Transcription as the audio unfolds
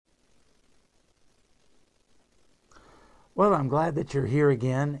Well, I'm glad that you're here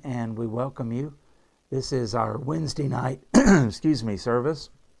again, and we welcome you. This is our Wednesday night, service,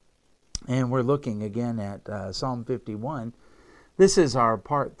 and we're looking again at Psalm 51. This is our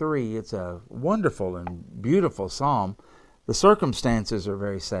part 3. It's a wonderful and beautiful psalm. The circumstances are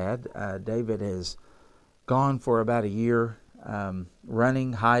very sad. David has gone for about a year,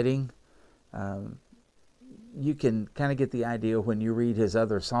 running, hiding. You can kind of get the idea when you read his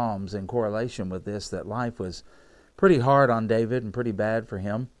other psalms in correlation with this that life was pretty hard on David and pretty bad for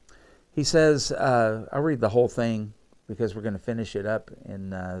him. He says, I'll read the whole thing because we're going to finish it up in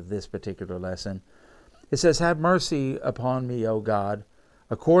this particular lesson. It says, "Have mercy upon me, O God,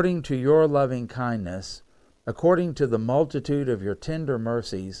 according to your loving kindness, according to the multitude of your tender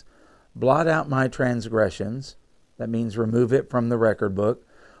mercies. Blot out my transgressions." That means remove it from the record book.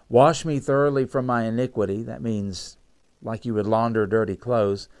 "Wash me thoroughly from my iniquity." That means like you would launder dirty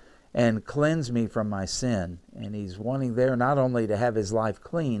clothes. "And cleanse me from my sin." And he's wanting there not only to have his life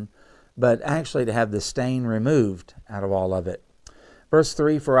clean, but actually to have the stain removed out of all of it. Verse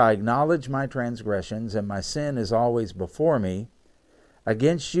 3, "For I acknowledge my transgressions, and my sin is always before me.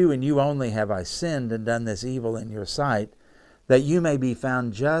 Against you and you only have I sinned and done this evil in your sight, that you may be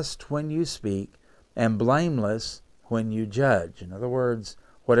found just when you speak, and blameless when you judge." In other words,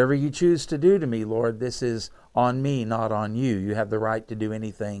 whatever you choose to do to me, Lord, this is on me, not on you. You have the right to do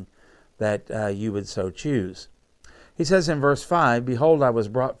anything that you would so choose. He says in verse 5, "Behold, I was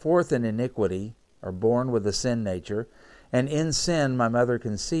brought forth in iniquity," or born with a sin nature, "and in sin my mother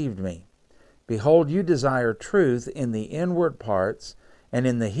conceived me. Behold, you desire truth in the inward parts, and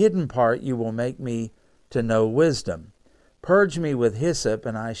in the hidden part you will make me to know wisdom. Purge me with hyssop,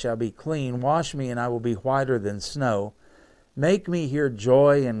 and I shall be clean. Wash me, and I will be whiter than snow. Make me hear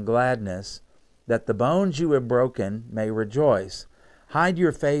joy and gladness, that the bones you have broken may rejoice. Hide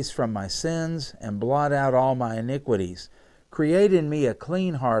your face from my sins, and blot out all my iniquities. Create in me a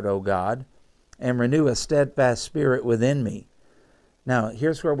clean heart, O God, and renew a steadfast spirit within me." Now,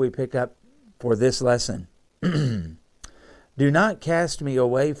 here's where we pick up for this lesson. "Do not cast me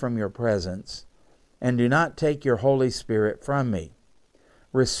away from your presence, and do not take your Holy Spirit from me.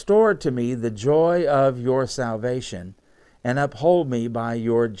 Restore to me the joy of your salvation, and uphold me by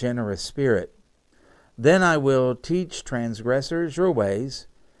your generous spirit. Then I will teach transgressors your ways,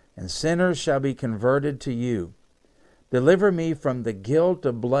 and sinners shall be converted to you. Deliver me from the guilt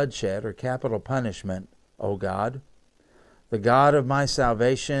of bloodshed," or capital punishment, "O God, the God of my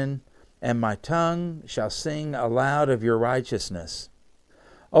salvation, and my tongue shall sing aloud of your righteousness.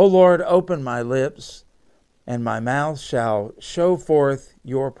 O Lord, open my lips, and my mouth shall show forth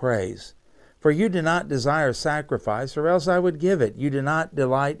your praise. For you do not desire sacrifice, or else I would give it. You do not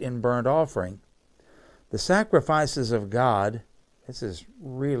delight in burnt offering. The sacrifices of God," this is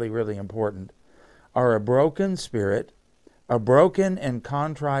really, really important, "are a broken spirit, a broken and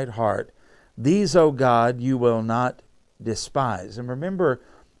contrite heart. These, O God, you will not despise." And remember,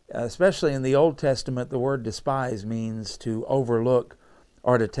 especially in the Old Testament, the word despise means to overlook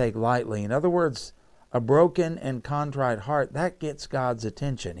or to take lightly. In other words, a broken and contrite heart, that gets God's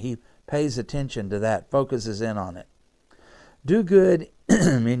attention. He pays attention to that, focuses in on it. "Do good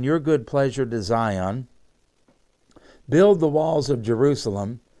in your good pleasure to Zion. Build the walls of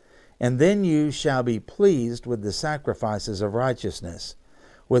Jerusalem, and then you shall be pleased with the sacrifices of righteousness,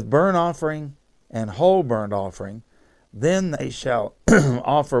 with burnt offering and whole burnt offering. Then they shall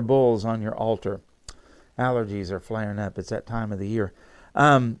offer bulls on your altar." Allergies are flaring up. It's that time of the year.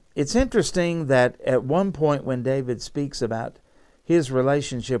 It's interesting that at one point when David speaks about his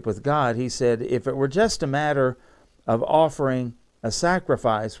relationship with God, he said, if it were just a matter of offering a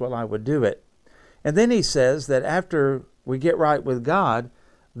sacrifice, well, I would do it. And then he says that after we get right with God,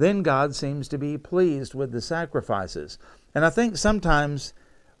 then God seems to be pleased with the sacrifices. And I think sometimes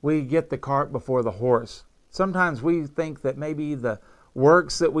we get the cart before the horse. Sometimes we think that maybe the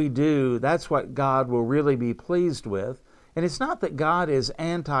works that we do, that's what God will really be pleased with. And it's not that God is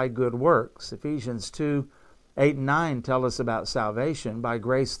anti-good works. Ephesians 2, 8 and 9 tell us about salvation by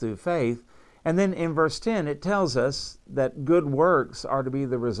grace through faith. And then in verse 10, it tells us that good works are to be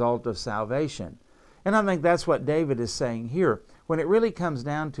the result of salvation. And I think that's what David is saying here. When it really comes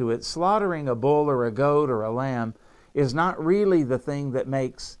down to it, slaughtering a bull or a goat or a lamb is not really the thing that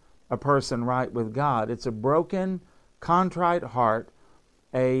makes a person right with God. It's a broken, contrite heart,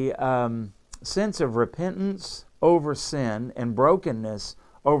 a sense of repentance over sin and brokenness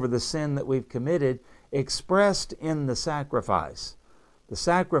over the sin that we've committed, expressed in the sacrifice. The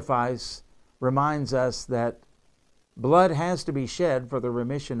sacrifice reminds us that blood has to be shed for the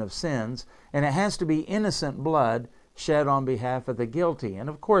remission of sins, and it has to be innocent blood shed on behalf of the guilty. And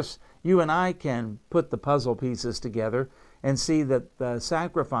of course, you and I can put the puzzle pieces together and see that the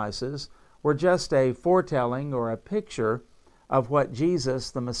sacrifices were just a foretelling or a picture of what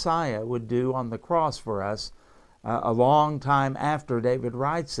Jesus, the Messiah, would do on the cross for us a long time after David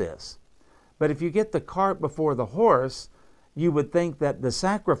writes this. But if you get the cart before the horse, you would think that the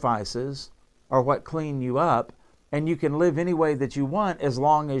sacrifices are what clean you up, and you can live any way that you want as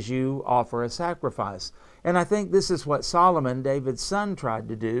long as you offer a sacrifice. And I think this is what Solomon, David's son, tried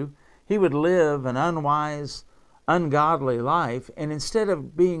to do. He would live an unwise, ungodly life, and instead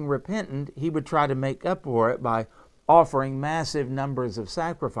of being repentant, he would try to make up for it by offering massive numbers of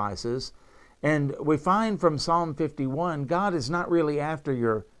sacrifices. And we find from Psalm 51, God is not really after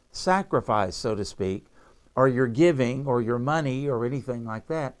your sacrifice, so to speak, or your giving, or your money, or anything like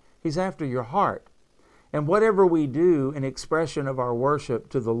that. He's after your heart. And whatever we do in expression of our worship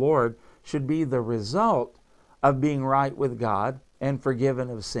to the Lord should be the result of being right with God and forgiven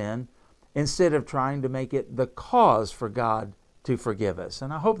of sin, instead of trying to make it the cause for God to forgive us.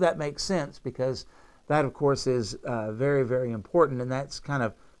 And I hope that makes sense, because that, of course, is very, very important, and that's kind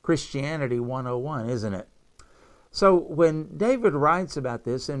of Christianity 101, isn't it? So when David writes about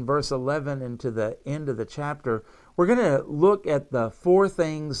this in verse 11 and to the end of the chapter, we're going to look at the 4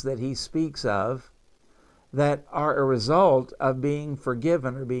 things that he speaks of that are a result of being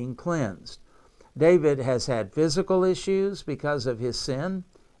forgiven or being cleansed. David has had physical issues because of his sin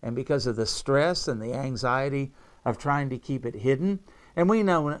and because of the stress and the anxiety of trying to keep it hidden. And we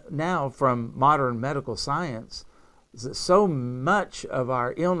know now from modern medical science that so much of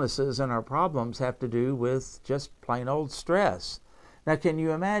our illnesses and our problems have to do with just plain old stress. Now, can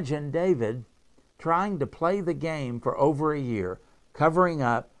you imagine David trying to play the game for over a year, covering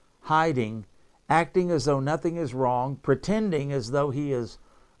up, hiding, acting as though nothing is wrong, pretending as though he is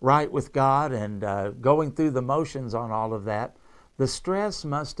right with God, and going through the motions on all of that? The stress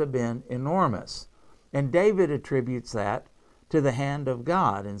must have been enormous. And David attributes that to the hand of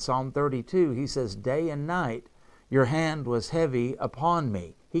God. In Psalm 32, he says, "Day and night your hand was heavy upon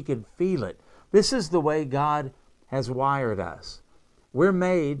me." He could feel it. This is the way God has wired us. We're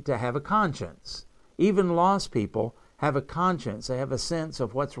made to have a conscience. Even lost people have a conscience. They have a sense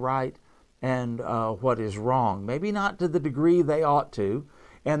of what's right and what is wrong. Maybe not to the degree they ought to.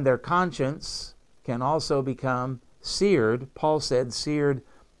 And their conscience can also become seared. Paul said, seared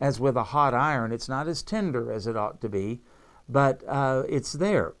as with a hot iron. It's not as tender as it ought to be, but it's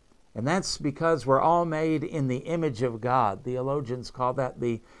there. And that's because we're all made in the image of God. Theologians call that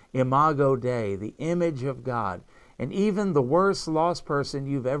the imago Dei, the image of God. And even the worst lost person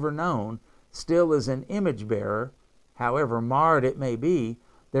you've ever known still is an image bearer. However marred it may be,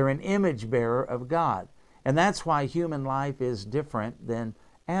 they're an image bearer of God. And that's why human life is different than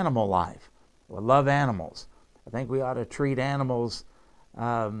animal life. We love animals. I think we ought to treat animals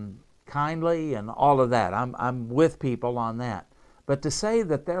kindly and all of that. I'm with people on that. But to say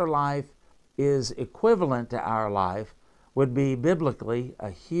that their life is equivalent to our life would be biblically a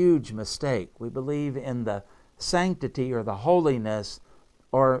huge mistake. We believe in the sanctity or the holiness,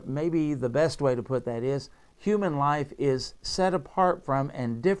 or maybe the best way to put that is, human life is set apart from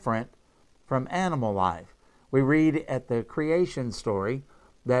and different from animal life. We read at the creation story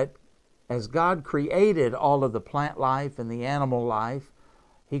that as God created all of the plant life and the animal life,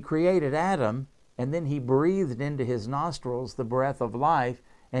 He created Adam, and then He breathed into his nostrils the breath of life,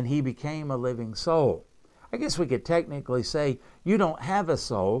 and he became a living soul. I guess we could technically say you don't have a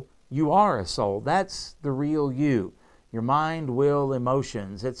soul, you are a soul. That's the real you. Your mind, will,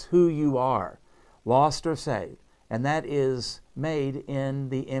 emotions, it's who you are, lost or saved. And that is made in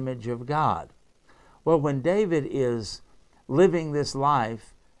the image of God. Well, when David is living this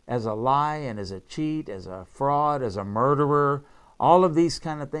life as a lie and as a cheat, as a fraud, as a murderer, all of these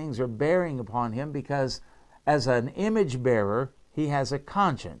kind of things are bearing upon him, because as an image bearer, he has a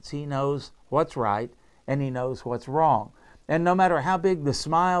conscience. He knows what's right and he knows what's wrong. And no matter how big the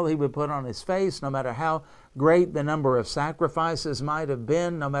smile he would put on his face, no matter how great the number of sacrifices might have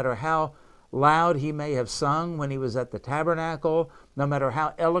been, no matter how loud he may have sung when he was at the tabernacle, no matter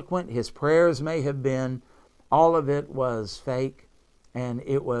how eloquent his prayers may have been, all of it was fake, and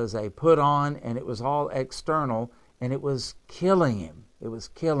it was a put on, and it was all external, and it was killing him. It was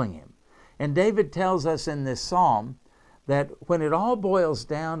killing him. And David tells us in this psalm that when it all boils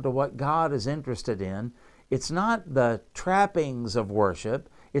down to what God is interested in, it's not the trappings of worship,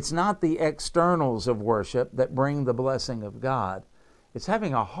 it's not the externals of worship that bring the blessing of God. It's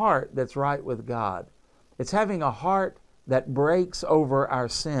having a heart that's right with God. It's having a heart that breaks over our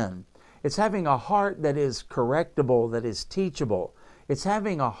sin. It's having a heart that is correctable, that is teachable. It's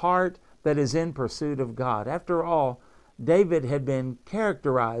having a heart that is in pursuit of God. After all, David had been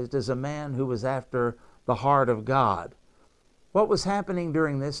characterized as a man who was after the heart of God. What was happening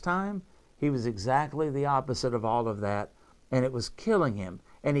during this time? He was exactly the opposite of all of that, and it was killing him.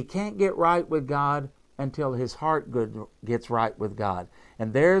 And he can't get right with God until his heart gets right with God.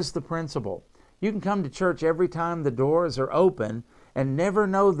 And there's the principle. You can come to church every time the doors are open and never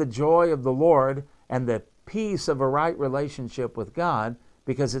know the joy of the Lord and the peace of a right relationship with God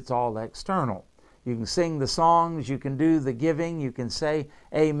because it's all external. You can sing the songs, you can do the giving, you can say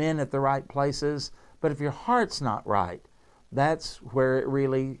amen at the right places, but if your heart's not right, that's where it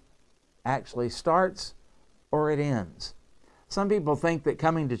really actually starts or it ends. Some people think that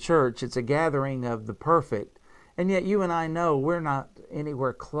coming to church, it's a gathering of the perfect, and yet you and I know we're not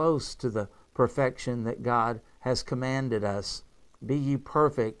anywhere close to the perfection that God has commanded us. Be ye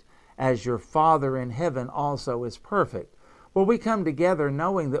perfect as your Father in heaven also is perfect. Well, we come together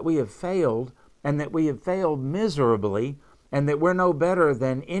knowing that we have failed, and that we have failed miserably, and that we're no better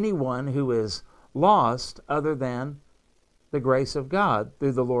than anyone who is lost other than the grace of God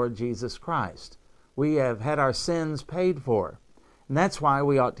through the Lord Jesus Christ. We have had our sins paid for. And that's why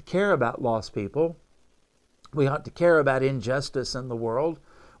we ought to care about lost people. We ought to care about injustice in the world.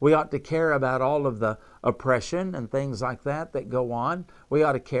 We ought to care about all of the oppression and things like that that go on. We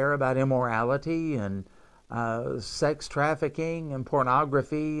ought to care about immorality and sex trafficking and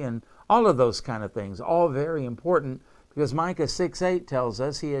pornography and all of those kind of things. All very important, because Micah 6:8 tells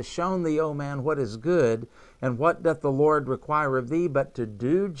us, He has shown thee, O man, what is good, and what doth the Lord require of thee, but to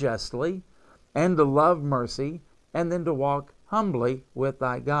do justly, and to love mercy, and then to walk humbly with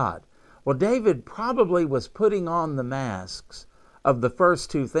thy God. Well, David probably was putting on the masks of the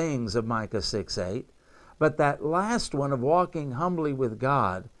first two things of Micah 6:8, but that last one of walking humbly with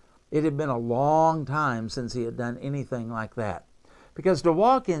God, it had been a long time since he had done anything like that. Because to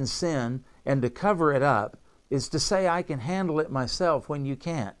walk in sin and to cover it up is to say I can handle it myself when you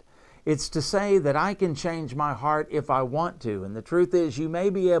can't. It's to say that I can change my heart if I want to. And the truth is, you may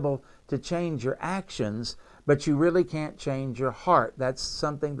be able to change your actions, but you really can't change your heart. That's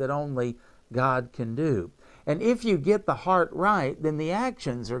something that only God can do. And if you get the heart right, then the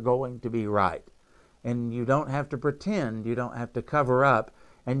actions are going to be right. And you don't have to pretend, you don't have to cover up,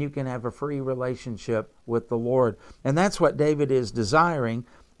 and you can have a free relationship with the Lord. And that's what David is desiring,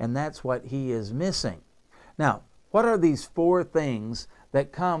 and that's what he is missing. Now, what are these four things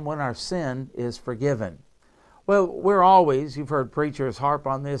that come when our sin is forgiven? Well, we're always, you've heard preachers harp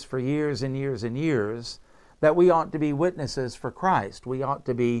on this for years and years and years, that we ought to be witnesses for Christ. We ought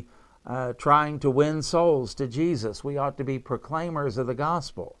to be trying to win souls to Jesus. We ought to be proclaimers of the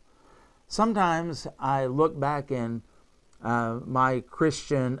gospel. Sometimes I look back in my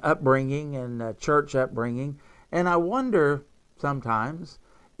Christian upbringing and church upbringing, and I wonder sometimes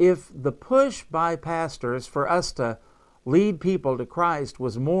if the push by pastors for us to lead people to Christ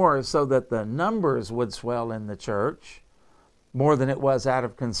was more so that the numbers would swell in the church more than it was out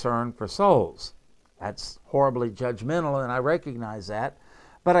of concern for souls. That's horribly judgmental, and I recognize that,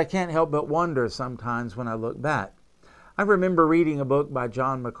 but I can't help but wonder sometimes when I look back. I remember reading a book by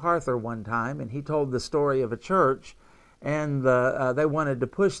John MacArthur one time, and he told the story of a church, and they wanted to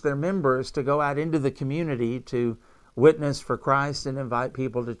push their members to go out into the community to witness for Christ and invite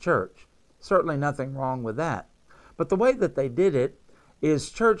people to church. Certainly nothing wrong with that. But the way that they did it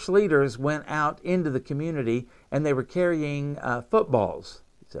is church leaders went out into the community and they were carrying footballs,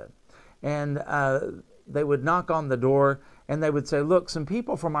 he said. And they would knock on the door and they would say, look, some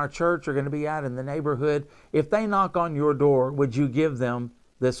people from our church are going to be out in the neighborhood. If they knock on your door, would you give them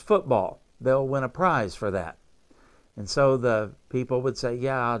this football? They'll win a prize for that. And so the people would say,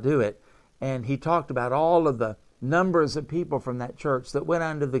 yeah, I'll do it. And he talked about all of the numbers of people from that church that went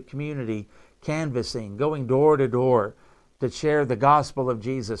out into the community canvassing, going door to door to share the gospel of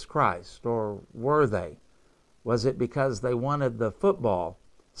Jesus Christ. Or were they? Was it because they wanted the football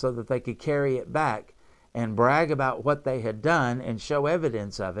so that they could carry it back and brag about what they had done and show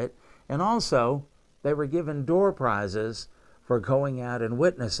evidence of it? And also, they were given door prizes for going out and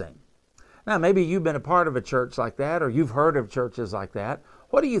witnessing. Now, maybe you've been a part of a church like that, or you've heard of churches like that.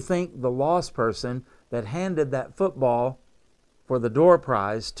 What do you think the lost person that handed that football for the door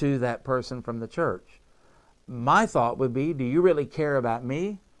prize to that person from the church? My thought would be, do you really care about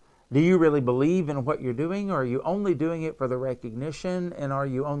me? Do you really believe in what you're doing, or are you only doing it for the recognition, and are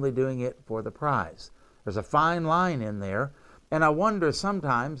you only doing it for the prize? There's a fine line in there, and I wonder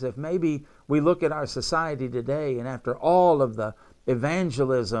sometimes if maybe we look at our society today, and after all of the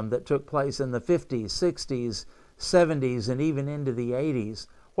evangelism that took place in the 50s, 60s, 70s, and even into the 80s,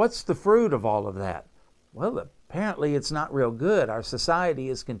 what's the fruit of all of that? Well, apparently it's not real good. Our society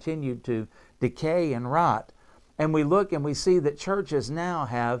has continued to decay and rot. And we look and we see that churches now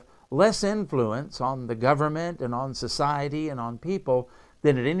have less influence on the government and on society and on people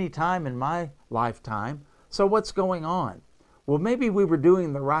than at any time in my lifetime. So what's going on? Well, maybe we were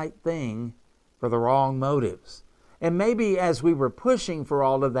doing the right thing for the wrong motives. And maybe as we were pushing for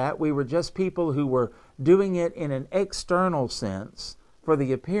all of that, we were just people who were doing it in an external sense for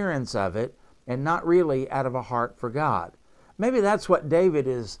the appearance of it and not really out of a heart for God. Maybe that's what David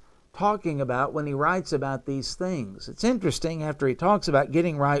is talking about when he writes about these things. It's interesting, after he talks about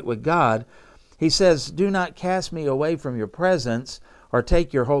getting right with God, he says, "Do not cast me away from your presence or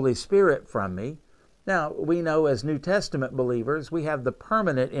take your Holy Spirit from me." Now, we know as New Testament believers, we have the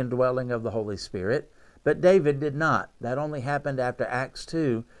permanent indwelling of the Holy Spirit, but David did not. That only happened after Acts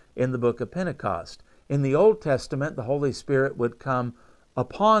 2 in the book of Pentecost. In the Old Testament, the Holy Spirit would come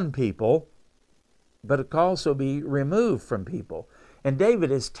upon people, but it could also be removed from people. And David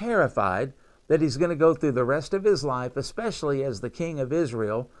is terrified that he's going to go through the rest of his life, especially as the king of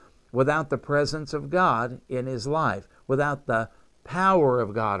Israel, without the presence of God in his life, without the power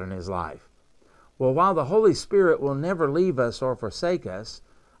of God in his life. Well, while the Holy Spirit will never leave us or forsake us,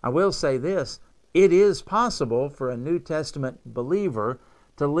 I will say this: it is possible for a New Testament believer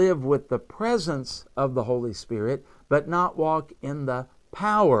to live with the presence of the Holy Spirit, but not walk in the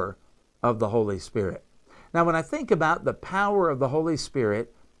power of the Holy Spirit. Now, when I think about the power of the Holy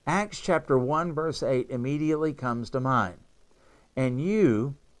Spirit, Acts chapter 1, verse 8 immediately comes to mind. "And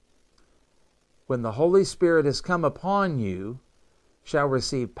you, when the Holy Spirit has come upon you, shall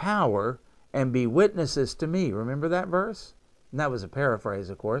receive power and be witnesses to me." Remember that verse? And that was a paraphrase,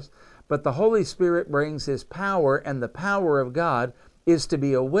 of course. But the Holy Spirit brings His power, and the power of God is to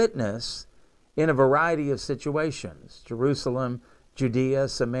be a witness in a variety of situations: Jerusalem, Judea,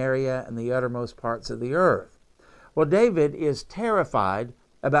 Samaria, and the uttermost parts of the earth. Well, David is terrified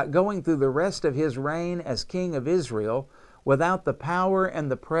about going through the rest of his reign as king of Israel without the power and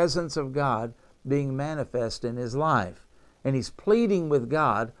the presence of God being manifest in his life. And he's pleading with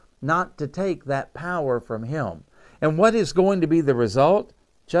God not to take that power from him. And what is going to be the result?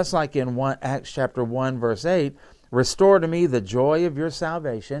 Just like in Acts chapter 1, verse 8, "Restore to me the joy of your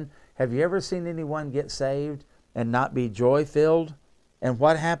salvation." Have you ever seen anyone get saved and not be joy-filled? And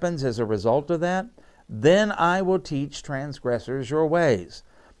what happens as a result of that? "Then I will teach transgressors your ways,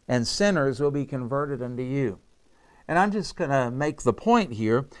 and sinners will be converted unto you." And I'm just going to make the point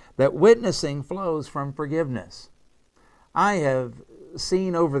here that witnessing flows from forgiveness. I have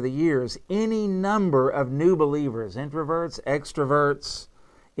seen over the years any number of new believers, introverts, extroverts,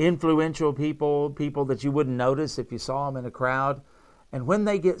 influential people, people that you wouldn't notice if you saw them in a crowd. And when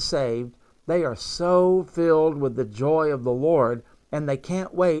they get saved, they are so filled with the joy of the Lord, and they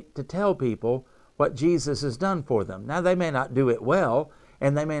can't wait to tell people what Jesus has done for them. Now, they may not do it well,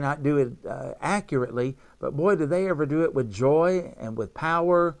 and they may not do it accurately, but boy, do they ever do it with joy and with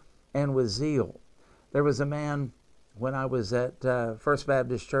power and with zeal. There was a man when I was at First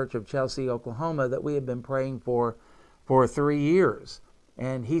Baptist Church of Chelsea, Oklahoma, that we had been praying for 3 years.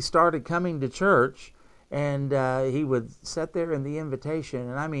 And he started coming to church, and he would sit there in the invitation.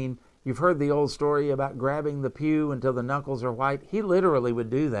 And I mean, you've heard the old story about grabbing the pew until the knuckles are white. He literally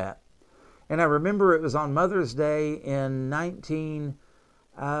would do that. And I remember it was on Mother's Day in I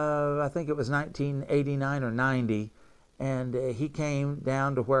think it was 1989 or 90. And he came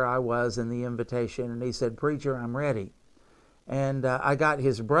down to where I was in the invitation, and he said, "Preacher, I'm ready." And I got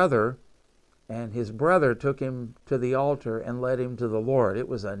his brother, and his brother took him to the altar and led him to the Lord. It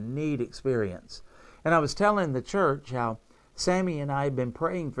was a neat experience. And I was telling the church how Sammy and I had been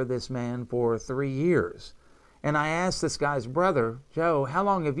praying for this man for 3 years. And I asked this guy's brother, "Joe, how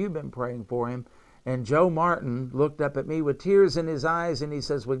long have you been praying for him?" And Joe Martin looked up at me with tears in his eyes, and he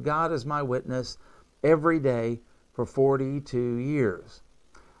says, "With God as my witness, every day for 42 years.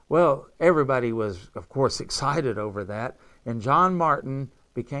 Well, everybody was, of course, excited over that, and John Martin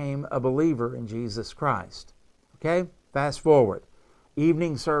became a believer in Jesus Christ. Okay, fast forward.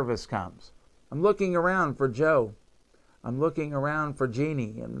 Evening service comes. I'm looking around for Joe. I'm looking around for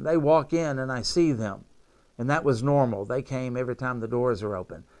Jeannie, and they walk in, and I see them. And that was normal. They came every time the doors are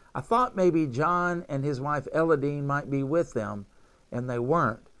open. I thought maybe John and his wife Eladine might be with them, and they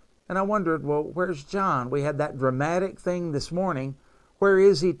weren't. And I wondered, well, where's John? We had that dramatic thing this morning. Where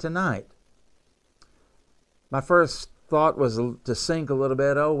is he tonight? My first thought was to sink a little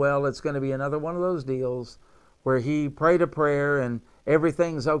bit. Oh, well, it's going to be another one of those deals where he prayed a prayer and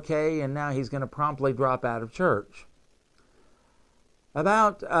everything's okay, and now he's going to promptly drop out of church.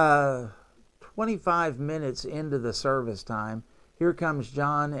 About 25 minutes into the service time, here comes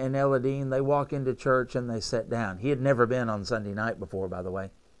John and Eladine. They walk into church and they sit down. He had never been on Sunday night before, by the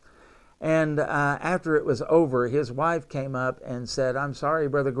way. And after it was over, his wife came up and said, "I'm sorry,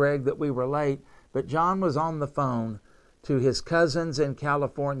 Brother Greg, that we were late, but John was on the phone to his cousins in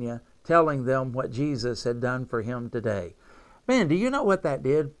California telling them what Jesus had done for him today." Man, do you know what that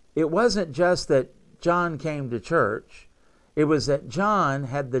did? It wasn't just that John came to church. It was that John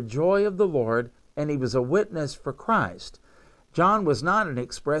had the joy of the Lord, and he was a witness for Christ. John was not an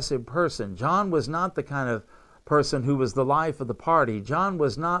expressive person. John was not the kind of person who was the life of the party. John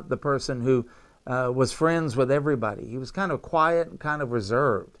was not the person who was friends with everybody. He was kind of quiet and kind of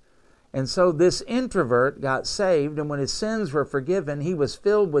reserved. And so this introvert got saved, and when his sins were forgiven, he was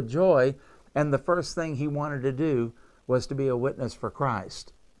filled with joy, and the first thing he wanted to do was to be a witness for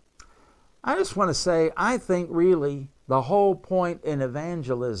Christ. I just want to say, I think really the whole point in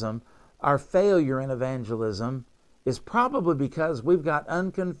evangelism, our failure in evangelism, is probably because we've got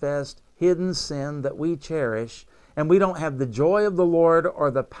unconfessed, hidden sin that we cherish, and we don't have the joy of the Lord or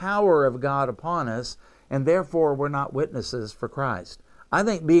the power of God upon us, and therefore we're not witnesses for Christ. I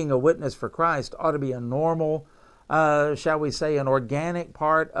think being a witness for Christ ought to be a normal, shall we say, an organic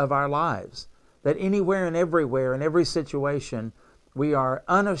part of our lives. That anywhere and everywhere, in every situation, we are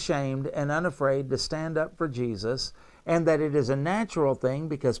unashamed and unafraid to stand up for Jesus, and that it is a natural thing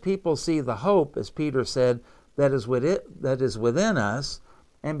because people see the hope, as Peter said, that is within us,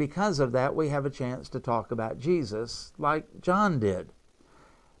 and because of that we have a chance to talk about Jesus like John did.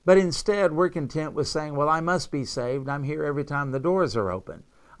 But instead we're content with saying, well, I must be saved. I'm here every time the doors are open.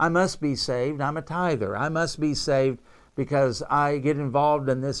 I must be saved. I'm a tither. I must be saved because I get involved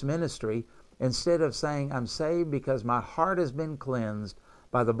in this ministry, instead of saying I'm saved because my heart has been cleansed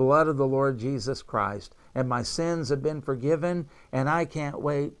by the blood of the Lord Jesus Christ, and my sins have been forgiven, and I can't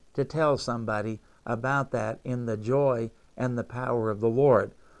wait to tell somebody about that in the joy and the power of the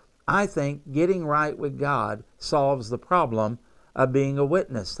Lord. I think getting right with God solves the problem of being a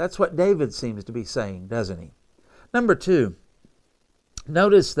witness. That's what David seems to be saying, doesn't he? Number 2,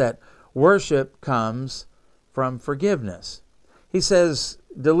 notice that worship comes from forgiveness. He says,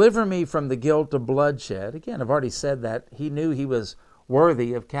 "Deliver me from the guilt of bloodshed." Again, I've already said that. He knew he was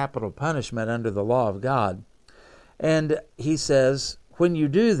worthy of capital punishment under the law of God. And he says, "When you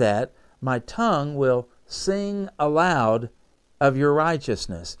do that, my tongue will sing aloud of your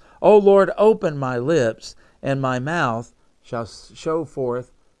righteousness. O Lord, open my lips, and my mouth shall show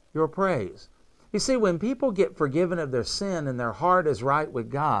forth your praise." You see, when people get forgiven of their sin and their heart is right with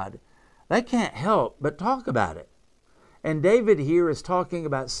God, they can't help but talk about it. And David here is talking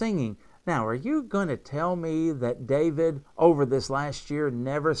about singing. Now, are you going to tell me that David, over this last year,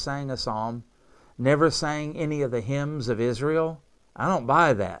 never sang a psalm? Never sang any of the hymns of Israel? I don't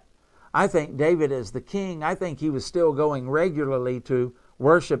buy that. I think David, as the king, I think he was still going regularly to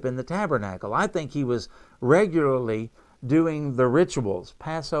worship in the tabernacle. I think he was regularly doing the rituals,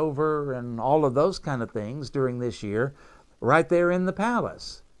 Passover and all of those kind of things during this year, right there in the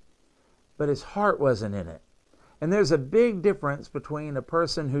palace. But his heart wasn't in it. And there's a big difference between a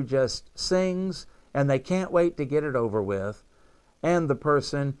person who just sings and they can't wait to get it over with, and the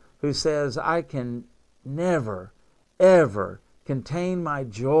person who says, I can never, ever contain my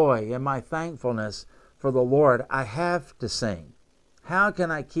joy and my thankfulness for the Lord. I have to sing. How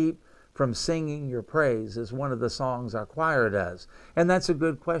can I keep from singing your praise, is one of the songs our choir does. And that's a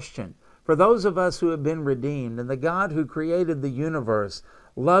good question. For those of us who have been redeemed, and the God who created the universe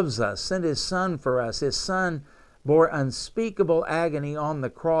loves us, sent His Son for us. His Son bore unspeakable agony on the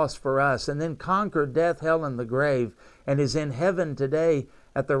cross for us, and then conquered death, hell, and the grave, and is in heaven today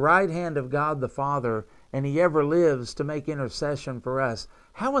at the right hand of God the Father, and He ever lives to make intercession for us.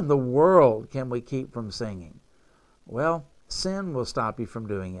 How in the world can we keep from singing? Well, sin will stop you from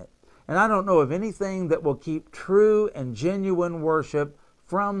doing it. And I don't know of anything that will keep true and genuine worship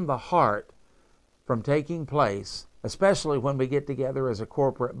from the heart from taking place, especially when we get together as a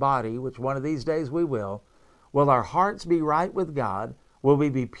corporate body, which one of these days we will. Will our hearts be right with God? Will we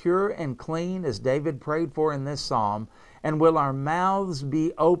be pure and clean, as David prayed for in this psalm? And will our mouths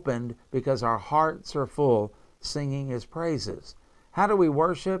be opened because our hearts are full, singing His praises? How do we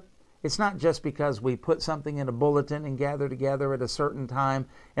worship? It's not just because we put something in a bulletin and gather together at a certain time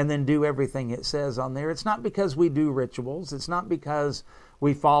and then do everything it says on there. It's not because we do rituals. It's not because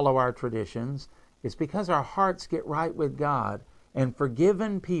we follow our traditions. It's because our hearts get right with God, and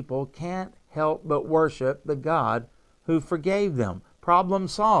forgiven people can't help but worship the God who forgave them. Problem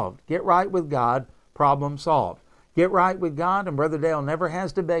solved. Get right with God, problem solved. Get right with God, and Brother Dale never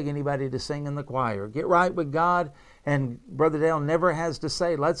has to beg anybody to sing in the choir. Get right with God, and Brother Dale never has to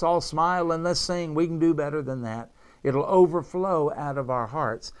say, let's all smile and let's sing. We can do better than that. It'll overflow out of our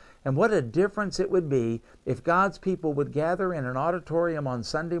hearts. And what a difference it would be if God's people would gather in an auditorium on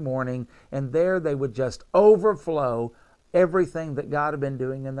Sunday morning, and there they would just overflow everything that God had been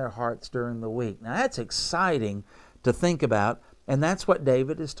doing in their hearts during the week. Now that's exciting to think about, and that's what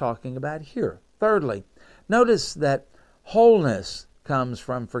David is talking about here. Thirdly, notice that wholeness comes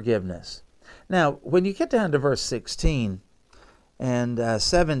from forgiveness. Now, when you get down to verse 16 and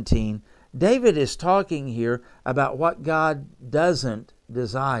 17, David is talking here about what God doesn't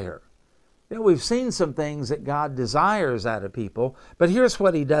desire. You know, we've seen some things that God desires out of people, but here's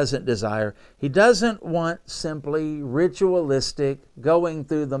what He doesn't desire. He doesn't want simply ritualistic, going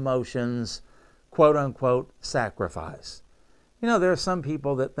through the motions, quote-unquote, sacrifice. You know, there are some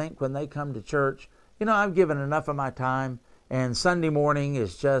people that think when they come to church, you know, I've given enough of my time, and Sunday morning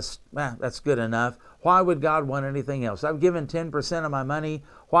is just, that's good enough. Why would God want anything else? I've given 10% of my money.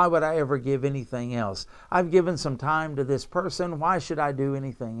 Why would I ever give anything else? I've given some time to this person. Why should I do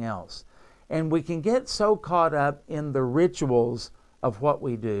anything else? And we can get so caught up in the rituals of what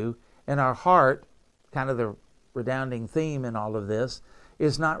we do, and our heart, kind of the redounding theme in all of this,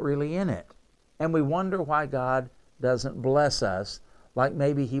 is not really in it. And we wonder why God doesn't bless us like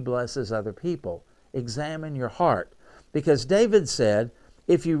maybe He blesses other people. Examine your heart. Because David said,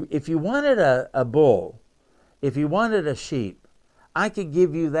 if you wanted a bull, if you wanted a sheep, I could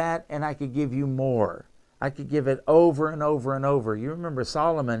give you that, and I could give you more. I could give it over and over and over. You remember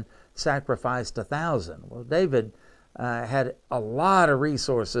Solomon sacrificed 1,000. Well, David had a lot of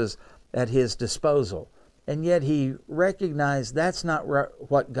resources at his disposal, and yet he recognized that's not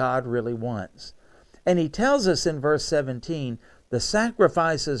what God really wants. And he tells us in verse 17, the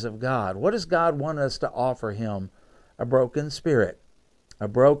sacrifices of God. What does God want us to offer Him? A broken spirit, a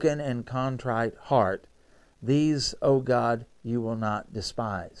broken and contrite heart. These, O God, you will not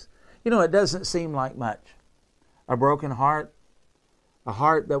despise. You know, it doesn't seem like much. A broken heart, a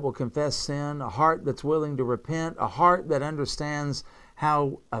heart that will confess sin, a heart that's willing to repent, a heart that understands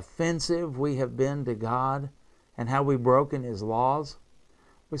how offensive we have been to God and how we've broken His laws.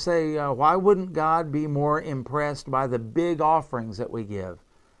 We say, why wouldn't God be more impressed by the big offerings that we give?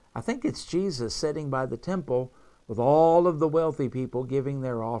 I think it's Jesus sitting by the temple with all of the wealthy people giving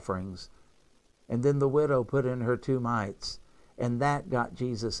their offerings. And then the widow put in her 2 mites, and that got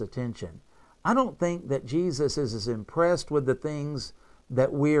Jesus' attention. I don't think that Jesus is as impressed with the things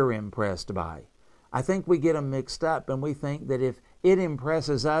that we're impressed by. I think we get them mixed up, and we think that if it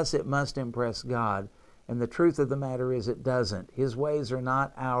impresses us, it must impress God. And the truth of the matter is it doesn't. His ways are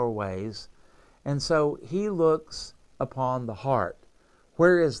not our ways. And so He looks upon the heart.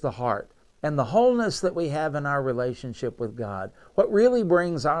 Where is the heart? And the wholeness that we have in our relationship with God, what really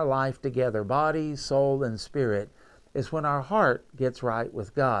brings our life together, body, soul, and spirit, is when our heart gets right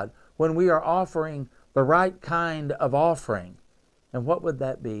with God, when we are offering the right kind of offering. And what would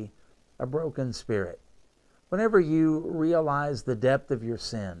that be? A broken spirit. Whenever you realize the depth of your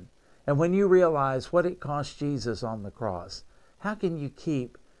sin, and when you realize what it cost Jesus on the cross, how can you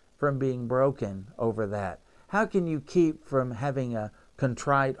keep from being broken over that? How can you keep from having a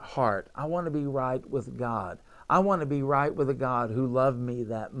contrite heart? I want to be right with God. I want to be right with a God who loved me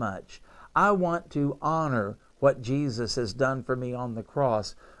that much. I want to honor what Jesus has done for me on the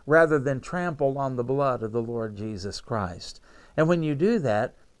cross rather than trample on the blood of the Lord Jesus Christ. And when you do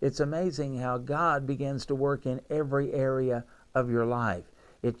that, it's amazing how God begins to work in every area of your life.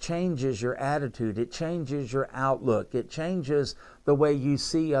 It changes your attitude. It changes your outlook. It changes the way you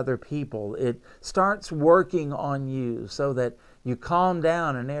see other people. It starts working on you so that you calm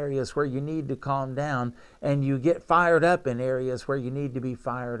down in areas where you need to calm down, and you get fired up in areas where you need to be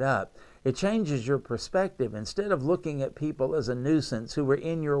fired up. It changes your perspective. Instead of looking at people as a nuisance who are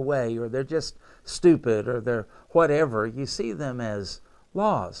in your way, or they're just stupid, or they're whatever, you see them as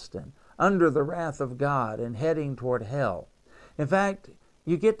lost and under the wrath of God and heading toward hell. In fact,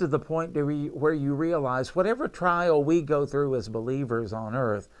 you get to the point where you realize whatever trial we go through as believers on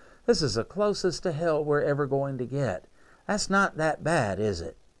earth, this is the closest to hell we're ever going to get. That's not that bad, is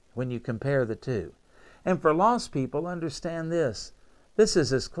it, when you compare the two? And for lost people, understand this. This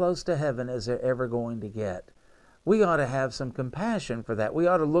is as close to heaven as they're ever going to get. We ought to have some compassion for that. We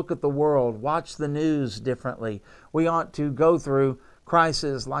ought to look at the world, watch the news differently. We ought to go through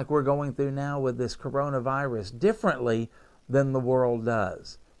crises like we're going through now with this coronavirus differently than the world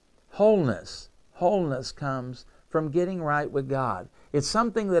does. Wholeness comes from getting right with God. It's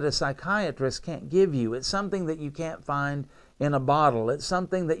something that a psychiatrist can't give you. It's something that you can't find in a bottle. It's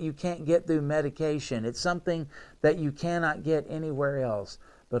something that you can't get through medication. It's something that you cannot get anywhere else.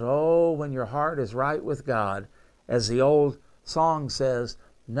 But oh, when your heart is right with God, as the old song says,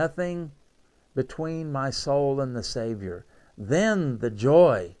 nothing between my soul and the Savior. Then the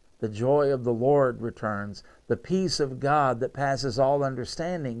joy of the Lord returns. The peace of God that passes all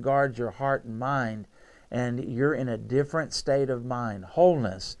understanding guards your heart and mind, and you're in a different state of mind,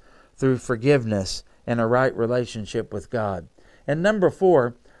 wholeness through forgiveness and a right relationship with God. And number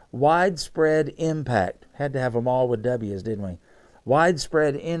 4, widespread impact. Had to have them all with W's, didn't we?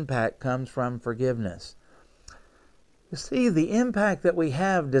 Widespread impact comes from forgiveness. You see, the impact that we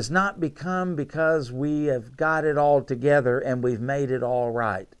have does not become because we have got it all together and we've made it all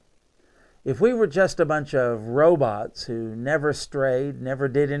right. If we were just a bunch of robots who never strayed, never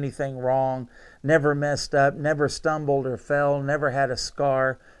did anything wrong, never messed up, never stumbled or fell, never had a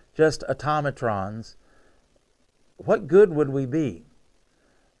scar, just automatrons, what good would we be?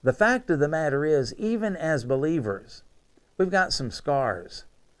 The fact of the matter is, even as believers, we've got some scars.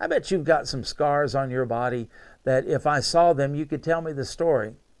 I bet you've got some scars on your body that if I saw them, you could tell me the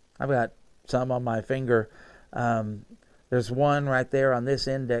story. I've got some on my finger. There's one right there on this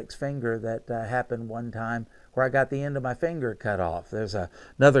index finger that happened one time where I got the end of my finger cut off. There's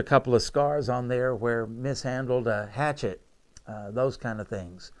another couple of scars on there where mishandled a hatchet, those kind of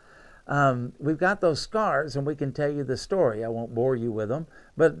things. We've got those scars and we can tell you the story. I won't bore you with them,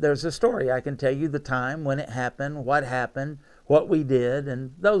 but there's a story. I can tell you the time when it happened, what we did,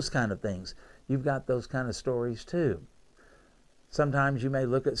 and those kind of things. You've got those kind of stories too. Sometimes you may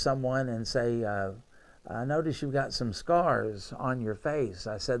look at someone and say, I notice you've got some scars on your face.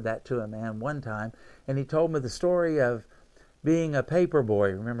 I said that to a man one time, and he told me the story of being a paper boy.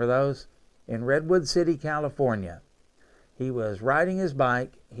 Remember those? In Redwood City, California. He was riding his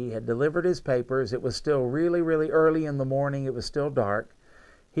bike. He had delivered his papers. It was still really, really early in the morning. It was still dark.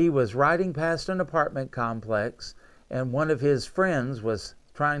 He was riding past an apartment complex, and one of his friends was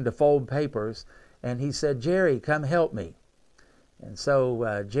trying to fold papers, and he said, "Jerry, come help me." And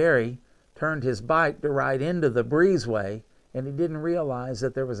so Jerry turned his bike to ride into the breezeway, and he didn't realize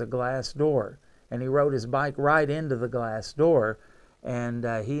that there was a glass door. And he rode his bike right into the glass door, and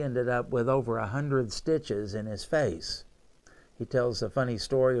he ended up with over 100 stitches in his face. He tells a funny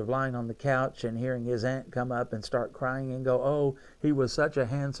story of lying on the couch and hearing his aunt come up and start crying and go, "Oh, he was such a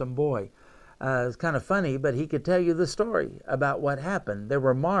handsome boy." It's kind of funny, but he could tell you the story about what happened. There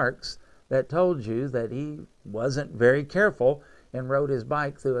were marks that told you that he wasn't very careful and rode his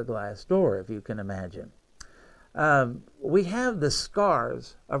bike through a glass door, if you can imagine. We have the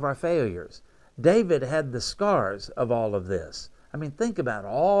scars of our failures. David had the scars of all of this. I mean, think about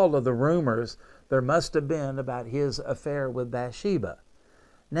all of the rumors there must have been about his affair with Bathsheba.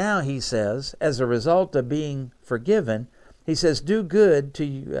 Now he says, as a result of being forgiven, he says, do good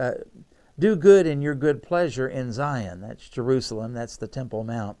in your good pleasure in Zion. That's Jerusalem. That's the Temple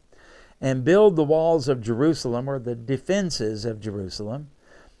Mount. And build the walls of Jerusalem, or the defenses of Jerusalem.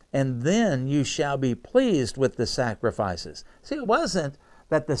 And then you shall be pleased with the sacrifices. See, it wasn't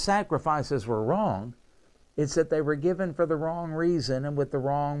that the sacrifices were wrong. It's that they were given for the wrong reason and with the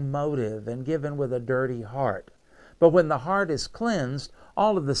wrong motive and given with a dirty heart. But when the heart is cleansed,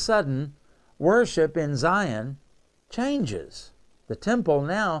 all of a sudden, worship in Zion changes. The temple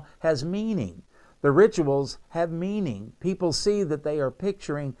now has meaning. The rituals have meaning. People see that they are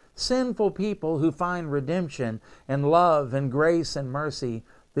picturing sinful people who find redemption and love and grace and mercy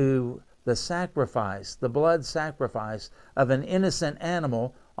through the sacrifice, the blood sacrifice of an innocent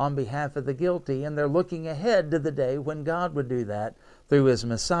animal on behalf of the guilty. And they're looking ahead to the day when God would do that through His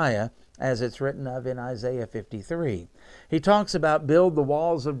Messiah, as it's written of in Isaiah 53. He talks about build the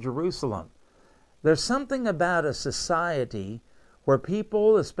walls of Jerusalem. There's something about a society where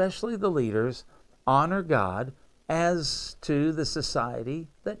people, especially the leaders, honor God as to the society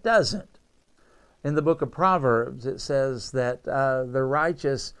that doesn't. In the book of Proverbs, it says that the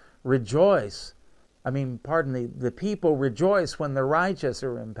righteous rejoice. The people rejoice when the righteous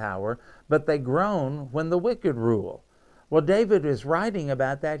are in power, but they groan when the wicked rule. Well, David is writing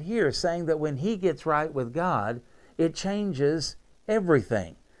about that here, saying that when he gets right with God, it changes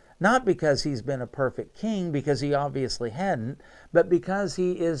everything. Not because he's been a perfect king, because he obviously hadn't, but because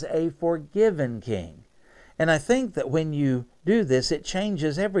he is a forgiven king. And I think that when you do this, it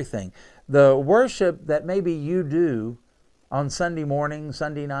changes everything. The worship that maybe you do on Sunday morning,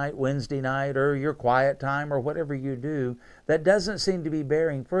 Sunday night, Wednesday night, or your quiet time, or whatever you do, that doesn't seem to be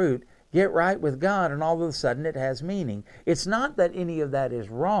bearing fruit, get right with God, and all of a sudden it has meaning. It's not that any of that is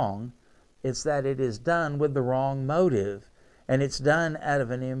wrong, it's that it is done with the wrong motive, and it's done out of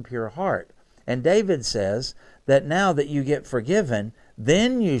an impure heart. And David says that now that you get forgiven,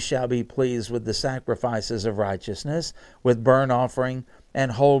 then you shall be pleased with the sacrifices of righteousness, with burnt offering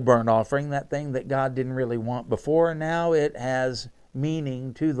and whole burnt offering, that thing that God didn't really want before. Now it has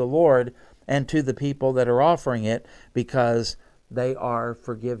meaning to the Lord, and to the people that are offering it, because they are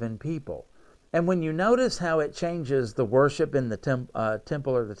forgiven people. And when you notice how it changes the worship in the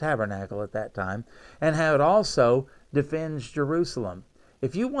temple or the tabernacle at that time, and how it also defends Jerusalem.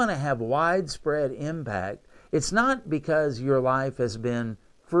 If you want to have widespread impact, it's not because your life has been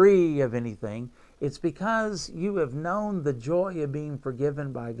free of anything. It's because you have known the joy of being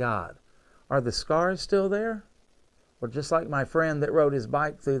forgiven by God. Are the scars still there? Or just like my friend that rode his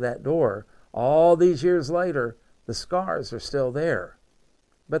bike through that door, all these years later, the scars are still there.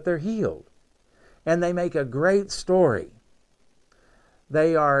 But they're healed. And they make a great story.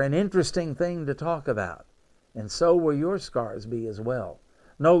 They are an interesting thing to talk about. And so will your scars be as well.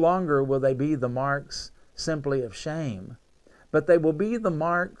 No longer will they be the marks simply of shame, but they will be the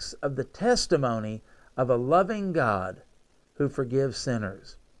marks of the testimony of a loving God who forgives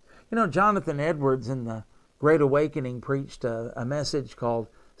sinners. You know, Jonathan Edwards in the Great Awakening preached a message called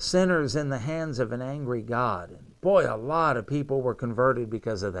Sinners in the Hands of an Angry God. And boy, a lot of people were converted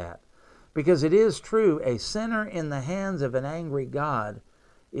because of that. Because it is true, a sinner in the hands of an angry God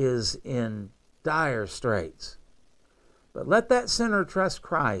is in dire straits. But let that sinner trust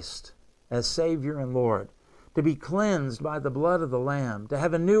Christ as Savior and Lord, to be cleansed by the blood of the Lamb, to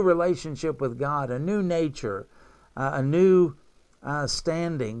have a new relationship with God, a new nature, a new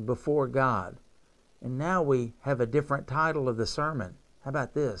standing before God. And now we have a different title of the sermon. How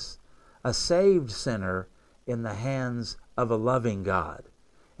about this? A saved sinner in the hands of a loving God.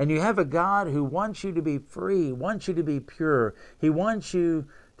 And you have a God who wants you to be free, wants you to be pure. He wants you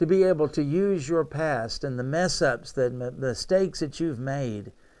to be able to use your past and the mess-ups, the mistakes that you've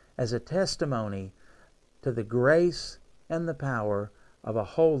made as a testimony to the grace and the power of a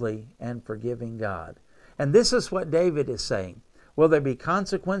holy and forgiving God. And this is what David is saying. Will there be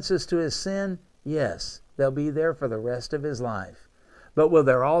consequences to his sin? Yes, they'll be there for the rest of his life. But will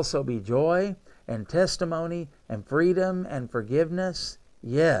there also be joy and testimony and freedom and forgiveness?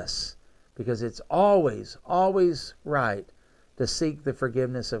 Yes, because it's always, always right to seek the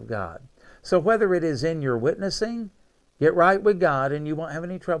forgiveness of God. So whether it is in your witnessing, get right with God and you won't have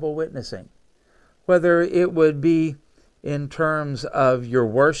any trouble witnessing. Whether it would be in terms of your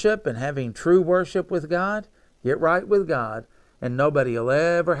worship and having true worship with God, get right with God and nobody will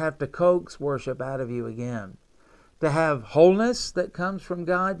ever have to coax worship out of you again. To have wholeness that comes from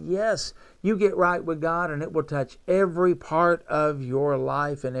God, yes, you get right with God and it will touch every part of your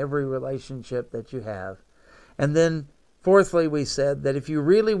life and every relationship that you have. And then, fourthly, we said that if you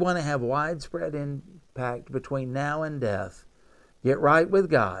really want to have widespread impact between now and death, get right with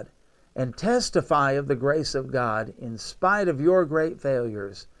God and testify of the grace of God in spite of your great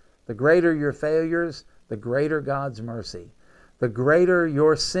failures. The greater your failures, the greater God's mercy. The greater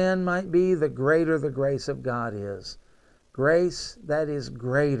your sin might be, the greater the grace of God is. Grace that is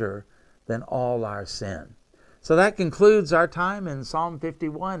greater than all our sin. So that concludes our time in Psalm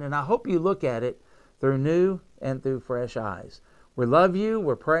 51, and I hope you look at it through new and through fresh eyes. We love you,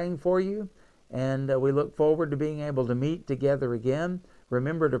 we're praying for you, and we look forward to being able to meet together again.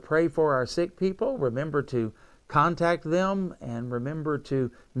 Remember to pray for our sick people. Remember to contact them, and remember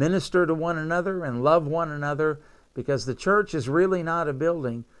to minister to one another and love one another, because the church is really not a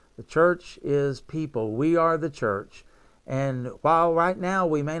building. The church is people. We are the church. And while right now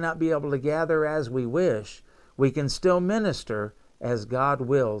we may not be able to gather as we wish, we can still minister as God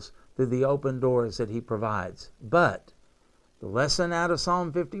wills through the open doors that He provides. But the lesson out of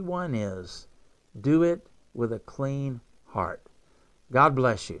Psalm 51 is, do it with a clean heart. God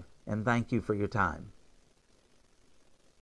bless you, and thank you for your time.